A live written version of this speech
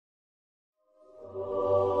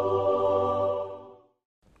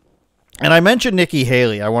And I mentioned Nikki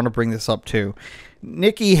Haley. I want to bring this up too.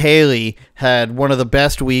 Nikki Haley had one of the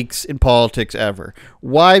best weeks in politics ever.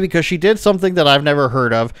 Why? Because she did something that I've never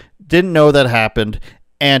heard of, didn't know that happened,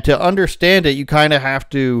 and to understand it, you kind of have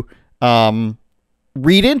to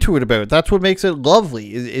read into it about it. That's what makes it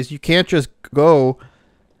lovely. Is you can't just go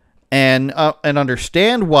and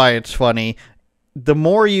understand why it's funny. The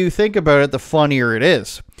more you think about it, the funnier it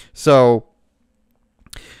is. So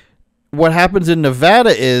what happens in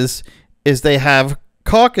Nevada is they have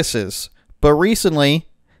caucuses, but recently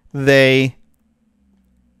they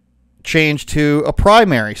changed to a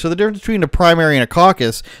primary. So the difference between a primary and a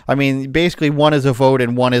caucus, I mean, basically one is a vote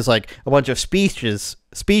and one is like a bunch of speeches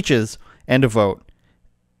and a vote.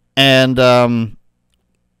 And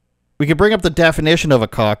we can bring up the definition of a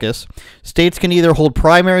caucus. States can either hold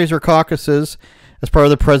primaries or caucuses as part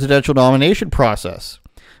of the presidential nomination process.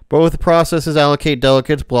 Both processes allocate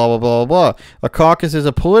delegates, blah, blah, blah, blah. A caucus is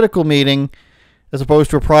a political meeting as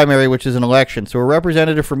opposed to a primary, which is an election. So a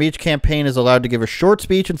representative from each campaign is allowed to give a short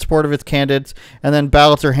speech in support of its candidates, and then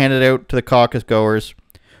ballots are handed out to the caucus goers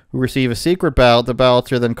who receive a secret ballot. The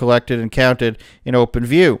ballots are then collected and counted in open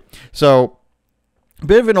view. So a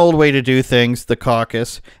bit of an old way to do things, the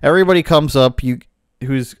caucus. Everybody comes up,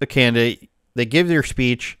 who's a candidate, they give their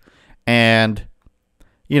speech, and,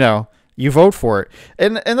 you vote for it.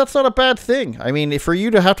 And that's not a bad thing. I mean, for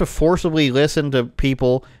you to have to forcibly listen to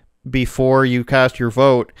people before you cast your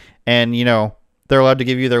vote and, they're allowed to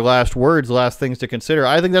give you their last words, last things to consider,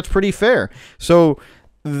 I think that's pretty fair. So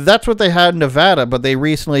that's what they had in Nevada, but they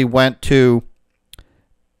recently went to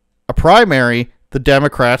a primary. The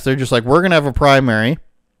Democrats, they're just like, we're going to have a primary.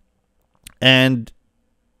 And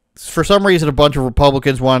for some reason, a bunch of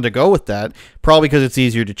Republicans wanted to go with that, probably because it's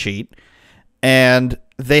easier to cheat. And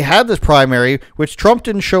they had this primary, which Trump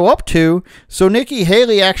didn't show up to, so Nikki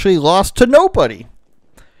Haley actually lost to nobody.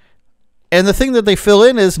 And the thing that they fill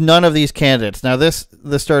in is none of these candidates. Now, this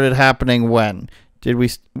started happening when?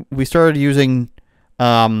 We started using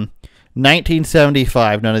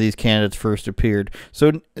 1975, none of these candidates first appeared.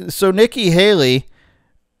 So Nikki Haley,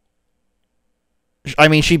 I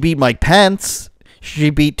mean, she beat Mike Pence.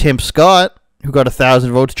 She beat Tim Scott, who got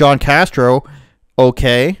 1,000 votes. John Castro,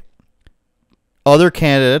 okay. Other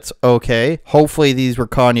candidates, okay. Hopefully these were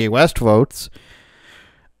Kanye West votes.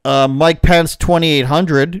 Mike Pence,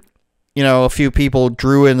 2,800. A few people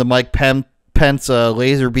drew in the Mike Pence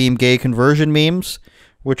laser beam gay conversion memes,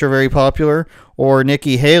 which are very popular. Or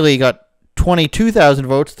Nikki Haley got 22,000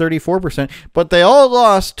 votes, 34%. But they all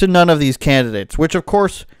lost to none of these candidates, which, of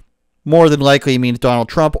course, more than likely means Donald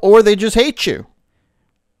Trump, or they just hate you.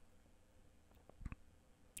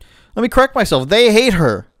 Let me correct myself. They hate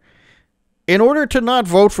her. In order to not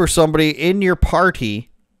vote for somebody in your party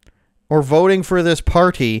or voting for this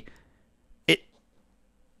party,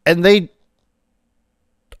 and they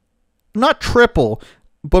not triple,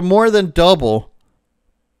 but more than double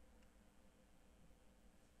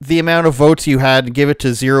the amount of votes you had and give it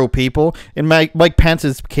to 0 people. In Mike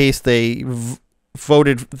Pence's case, they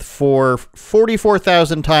voted for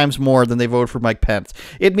 44,000 times more than they voted for Mike Pence.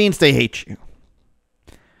 It means they hate you.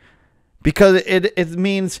 Because it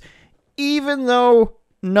means even though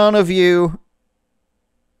none of you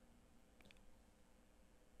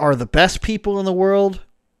are the best people in the world,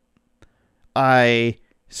 I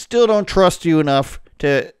still don't trust you enough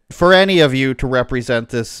for any of you to represent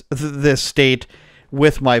this state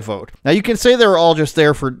with my vote. Now, you can say they're all just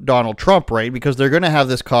there for Donald Trump, right? Because they're going to have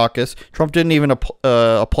this caucus. Trump didn't even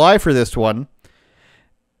apply for this one.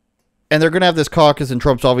 And they're going to have this caucus, and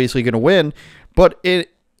Trump's obviously going to win. But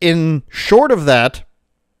in short of that,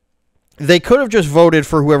 they could have just voted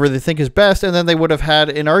for whoever they think is best, and then they would have had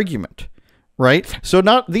an argument, right? So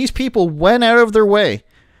these people went out of their way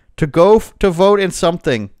to go to vote in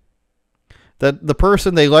something that the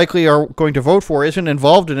person they likely are going to vote for isn't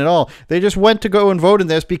involved in at all. They just went to go and vote in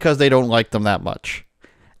this because they don't like them that much.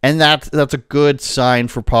 And that's a good sign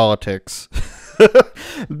for politics.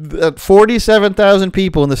 47,000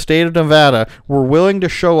 people in the state of Nevada were willing to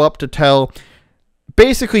show up to tell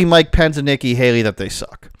basically Mike Pence and Nikki Haley that they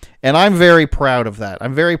suck. And I'm very proud of that.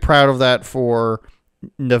 I'm very proud of that for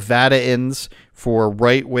Nevadaans, for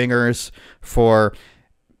right-wingers, for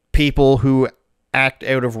people who act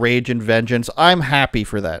out of rage and vengeance. I'm happy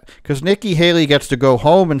for that. Because Nikki Haley gets to go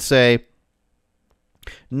home and say,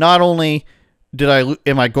 not only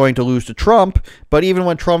am I going to lose to Trump, but even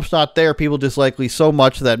when Trump's not there, people dislike me so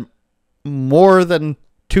much that more than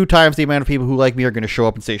 2 times the amount of people who like me are going to show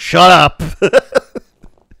up and say, shut up.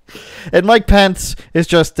 And Mike Pence is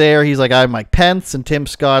just there. He's like, I'm Mike Pence, and Tim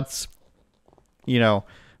Scott's,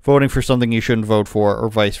 voting for something you shouldn't vote for, or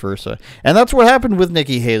vice versa. And that's what happened with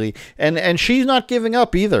Nikki Haley. And she's not giving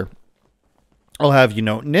up either. I'll have you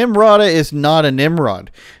know, Nimrata is not a Nimrod.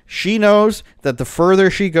 She knows that the further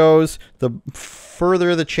she goes, the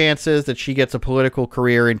further the chances that she gets a political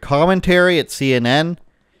career in commentary at CNN.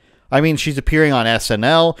 I mean, she's appearing on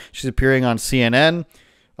SNL. She's appearing on CNN.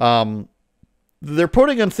 They're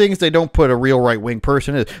putting on things they don't put a real right-wing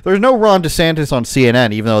person in. There's no Ron DeSantis on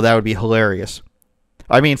CNN, even though that would be hilarious.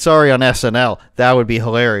 I mean, sorry, on SNL. That would be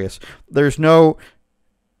hilarious. There's no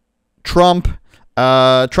Trump.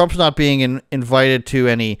 Trump's not being invited to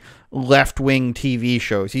any left-wing TV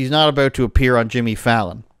shows. He's not about to appear on Jimmy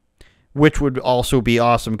Fallon, which would also be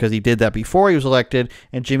awesome because he did that before he was elected,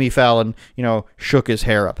 and Jimmy Fallon, you know, shook his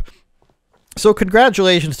hair up. So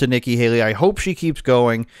congratulations to Nikki Haley. I hope she keeps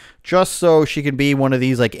going, just so she can be one of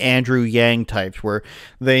these like Andrew Yang types where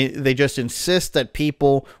they just insist that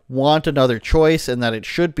people want another choice and that it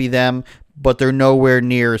should be them, but they're nowhere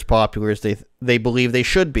near as popular as they believe they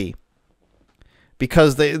should be.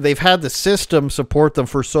 Because they've had the system support them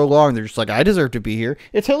for so long. They're just like, I deserve to be here.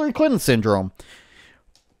 It's Hillary Clinton syndrome.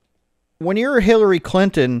 When you're Hillary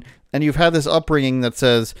Clinton and you've had this upbringing that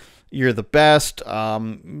says you're the best,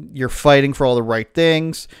 you're fighting for all the right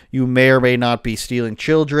things, you may or may not be stealing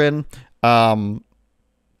children, then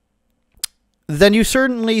you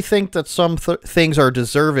certainly think that some things are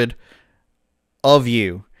deserved of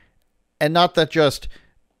you. And not that just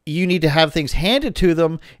you need to have things handed to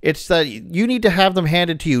them. It's that you need to have them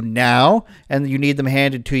handed to you now, and you need them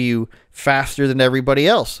handed to you faster than everybody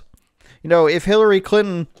else. You know, if Hillary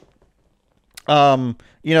Clinton, you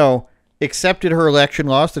know, accepted her election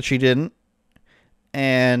loss that she didn't,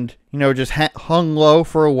 and, you know, just hung low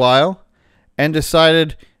for a while, and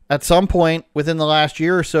decided at some point within the last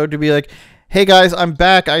year or so to be like, hey guys, I'm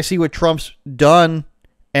back. I see what Trump's done,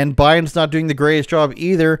 and Biden's not doing the greatest job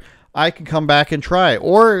either. I can come back and try.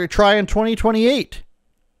 Or try in 2028.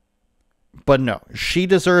 But no, she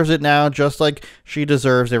deserves it now, just like she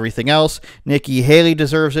deserves everything else. Nikki Haley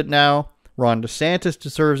deserves it now. Ron DeSantis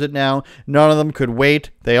deserves it now. None of them could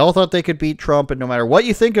wait. They all thought they could beat Trump, and no matter what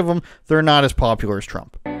you think of them, they're not as popular as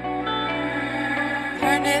Trump. Turn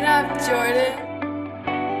it up, Jordan.